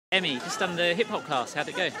Emme, just done the hip hop class. How'd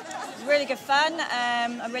it go? It was really good fun.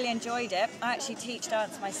 I really enjoyed it. I actually teach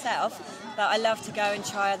dance myself, but I love to go and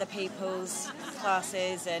try other people's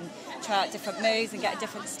classes and try out different moves and get a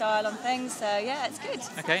different style on things. So yeah, it's good.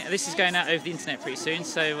 Okay, this is going out over the internet pretty soon.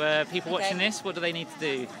 So people watching this, what do they need to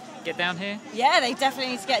do? Get down here? Yeah, they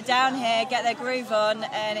definitely need to get down here, get their groove on,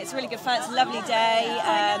 and it's really good fun. It's a lovely day.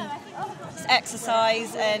 It's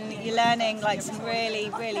exercise, and you're learning like some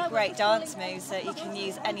really, really great dance moves that you can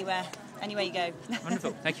use anywhere you go.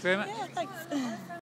 Wonderful. Thank you very much. Yeah, thanks.